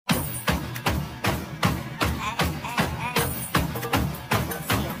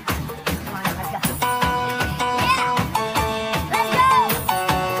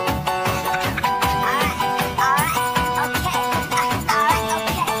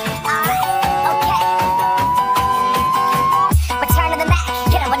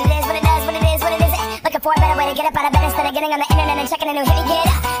getting on the internet and checking a new hit, get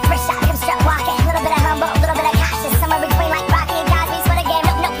up. First shot, come strut walking, a little bit of humble, a little bit of cautious, somewhere between like Rocky and Cosby's for the game.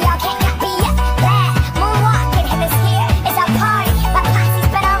 Nope, nope, y'all can't copy yet. Glad moonwalking, and this here is our party. My posse's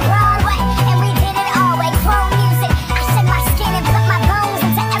been on Broadway, and we did it always. Chrome music, I shed my skin and put my bones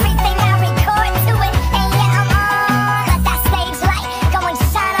into everything I record to it. And yeah, I'm on. Let that stage light go and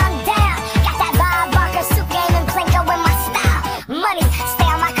shine on down. Got that Bob Barker suit game and Plinko in my style. Money, stay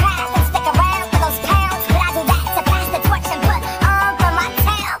on my craft and stick around for those pounds. But I do that to pass the torch and put on for my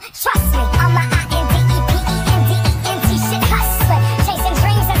town. Trust me, on my INDEPENDENT shit hustling. Chasing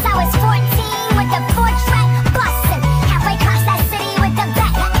dreams since I was 14 with the 4-track bustin'. Halfway across that city with the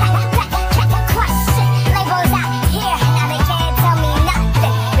back crushing. Labels out here, now they can't tell me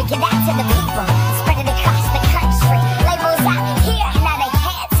nothing. We give that to the people, spread it across the country. Labels out here, now they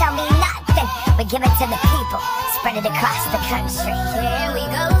can't tell me nothing. We give it to the people.